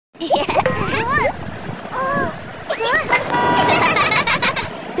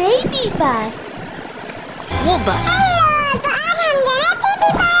baby bus. School bus.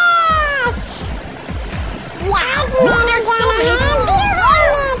 Wow, there's so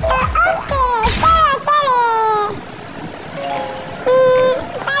many.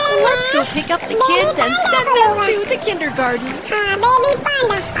 Let's go pick up the kids and send them to the kindergarten. Baby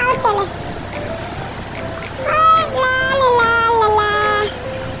panda, आओ चले. La la la la la,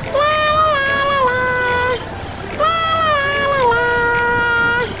 la la la la, la la la.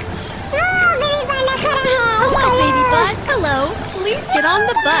 Oh, baby panda खड़ा है. Hello, baby bus. Hello. Please get on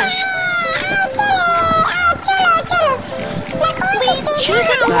the bus. आओ चलो, चलो. मैं कौन सी Please seat choose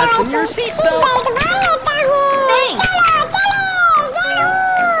a पर fasten your seat seatbelt. Belt बांध लेता हूँ. Thanks. चलो, चले.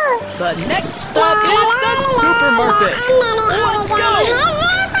 The next stop is the supermarket. Let's go!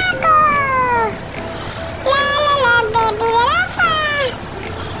 La la la, baby Rafa.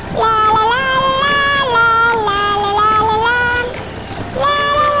 La la la la la la la la la. La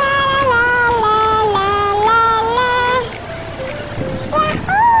la la la la la la.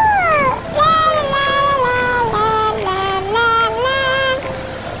 Yahoo! La la la la la la la.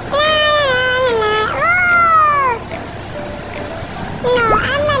 La la la. Oh! No,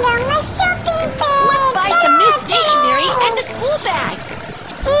 I'm not on my shopping page. Let's buy some new stationery and a school bag.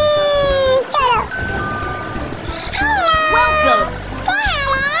 चलो. Welcome. क्या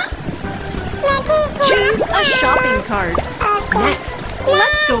हाल है? मैं ठीक हूँ. Choose a shopping cart. Okay. Next,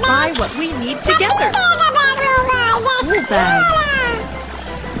 let's go buy what we need together. मैं किस तरह का बैग लूँगा? Yes, School bag.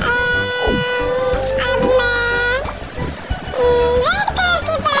 अब मैं रेड कलर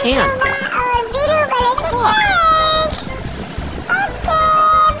की पैंट Pants. लूँगा और ब्लू कलर की शर्ट. ओके.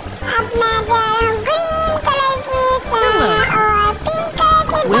 अब मैं जा रहा हूँ ग्रीन कलर की फ्रॉक और पिंक कलर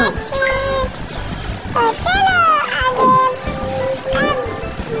की Well. बेडशीट. तो चलो आगे. अब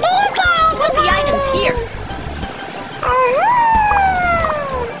ब्लू कलर की Put the items here.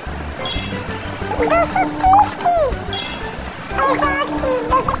 230 की और 60 की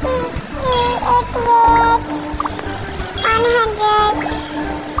 230 88 100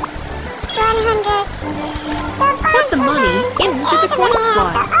 Put the money into the coin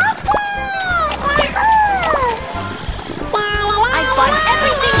slot. I bought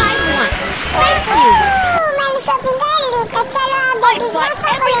everything I want. Thank you. मैंने शॉपिंग कर ली तो चलो I बेबी bought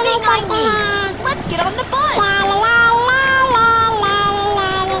राफा को लेने everything I चलते हैं. need. Let's get on the bus. La la la la la la la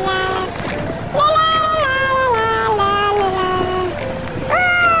la la. La la la la la la la.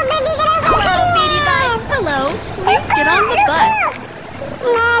 Oh, baby Rafa Hello, खड़ी baby है. bus. Hello. Let's get on the bus.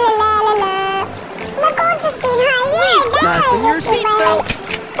 La la la la la. मैं कौन सी seat? हाँ ये. Fasten your seatbelt.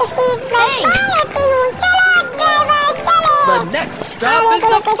 तो seat belt बांध लेती हूँ. चलो ड्राइवर चलो. The next stop is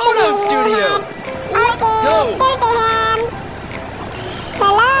the photo studio. Okay go. चलते हैं. La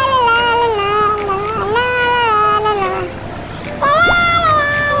la la la la la la la la. La la la la.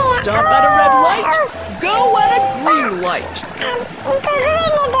 Stop at a red light. Go at a green light. इनको घुसने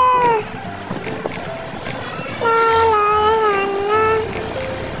दो. La la la la.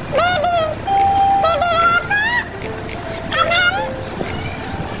 Baby Rafa. अब हम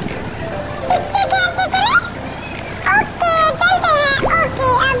picture खींचते चले. Okay चलते हैं. Okay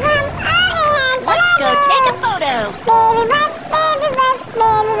अब हम आ गए हैं. चलो Let's go take a photo. Baby बस बेबी बस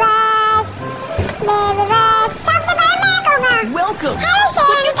बेबी बस बेबी बस. सबसे पहले मैं कहूँगा. Welcome. हेलो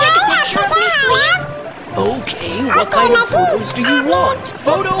Would you शेर. take a picture of me, please? Okay, what kind of photos do you want?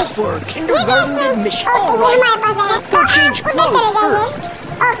 Photo for kindergarten admission. Okay All ये right. हमारे पास है. Let's go change उधर clothes चले जाइए. first.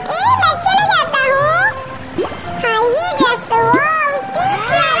 ओके मैं चले जाता हूँ. हाँ ये ड्रेस तो वाव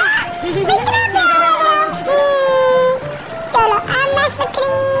कितना प्यारा. चलो अब मैं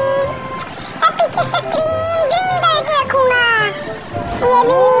स्क्रीन. अब पीछे स्क्रीन ग्रीन कलर की रखूँगा. ये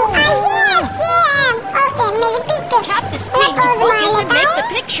भी नहीं. यस ओके मेरी pick. Tap the screen to focus and make the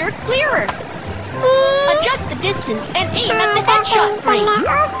picture clearer. Adjust the distance and aim at the headshot frame.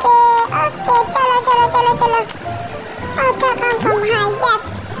 Okay चलो ओके कम हाँ yes.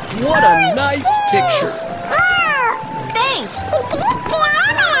 What a nice picture. Wow Thanks. कितनी प्यारा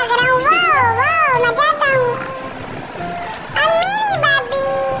मैं लग रहा हूँ. वाव मैं जाता हूँ. अब मेरी बाबी.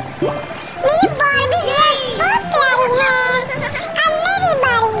 मेरी बार्बी ड्रेस बहुत प्यारी है. अब मेरी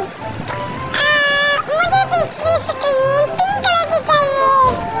बारी. मुझे पिछली स्क्रीन पिंक कलर की चाहिए.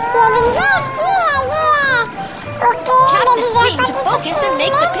 ये भी यस ये है. Okay Tap the baby screen Rafa to की focus and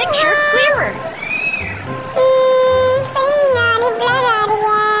make the तस्वीर picture लेनी है. clearer. सही नहीं आ रही. ब्लर आ रही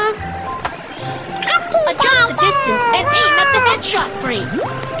है. अब ठीक है. Adjust the distance and aim at the headshot frame.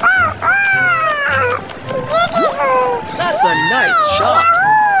 Beautiful. That's a nice shot.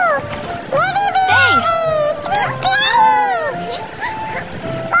 मेरी भी Thanks. इतनी प्यारी.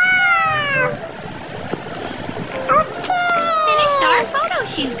 वाव. Okay. Finished our photo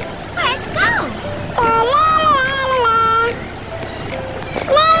shoot.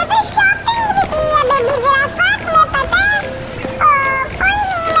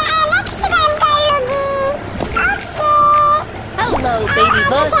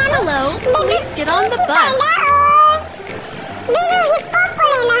 get on the bus.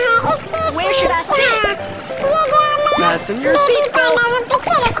 Where should I sit? Fasten your seatbelt.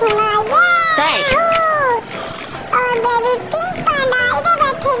 Thanks.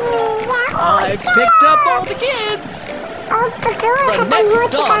 I've picked up all the kids. The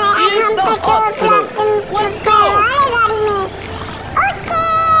next stop is the hospital. Let's go.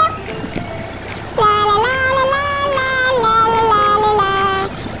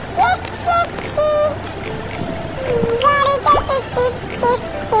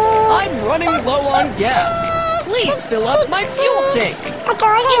 I'm running low on gas. Please fill up my fuel tank.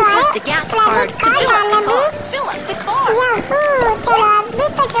 Insert the gas card to fill up the car. Fill up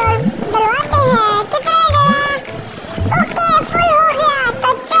the car.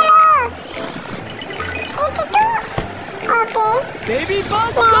 Baby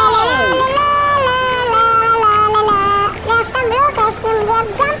bus, go!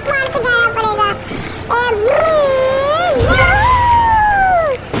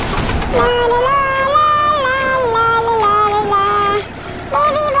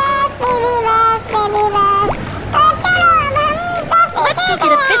 Let's go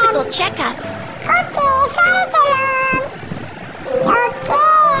get a physical checkup.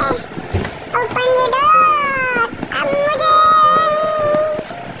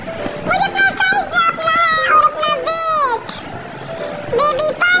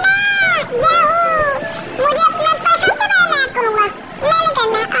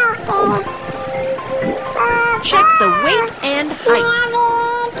 Check the weight and height.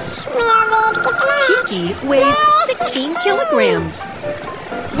 Kiki weighs 16 kilograms.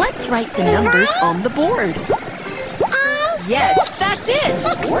 Let's write the numbers on the board. Yes, that's it.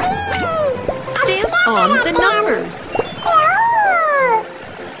 Stamp on the numbers.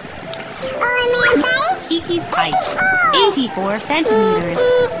 Kiki's height, 84 centimeters.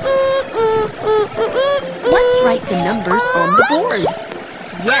 Let's write the numbers on the board.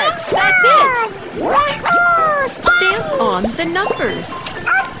 Yes, that's it. Stamp on the numbers.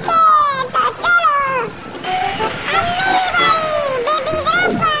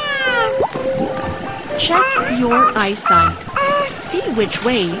 Check your eyesight. See which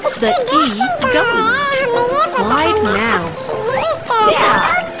way the E goes. Slide now. Yeah,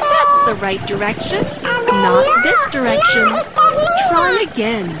 that's the right direction. Not this direction. Try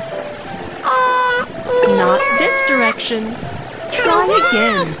again. Not this direction. Try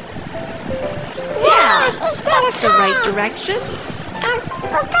again. Yeah, that's the right direction.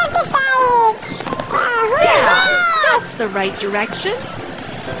 Yeah, that's the right direction.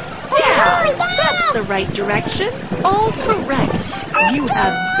 Yeah, that's the right direction. All correct. You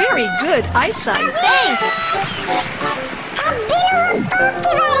have very good eyesight. Thanks.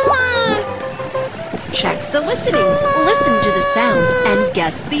 Check the listening. Listen to the sound and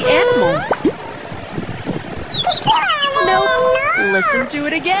guess the animal. Nope. Listen to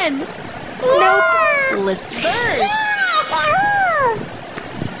it again. Nope. Listen first.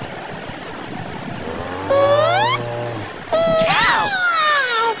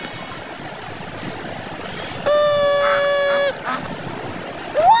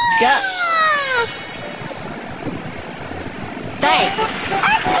 Go. Thanks.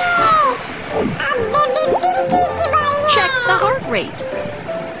 Check the heart rate.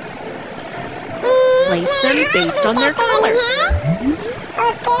 Place them based on their colors.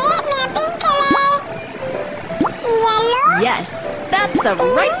 Yes, that's the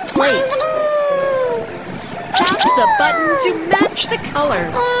right place. Tap the button to match the color.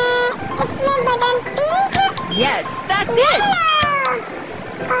 Yes, that's it.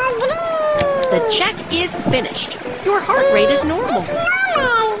 The check is finished. Your heart rate is normal.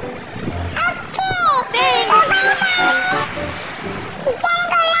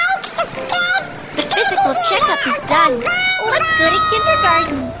 The physical checkup is done. Let's go to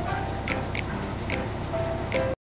kindergarten.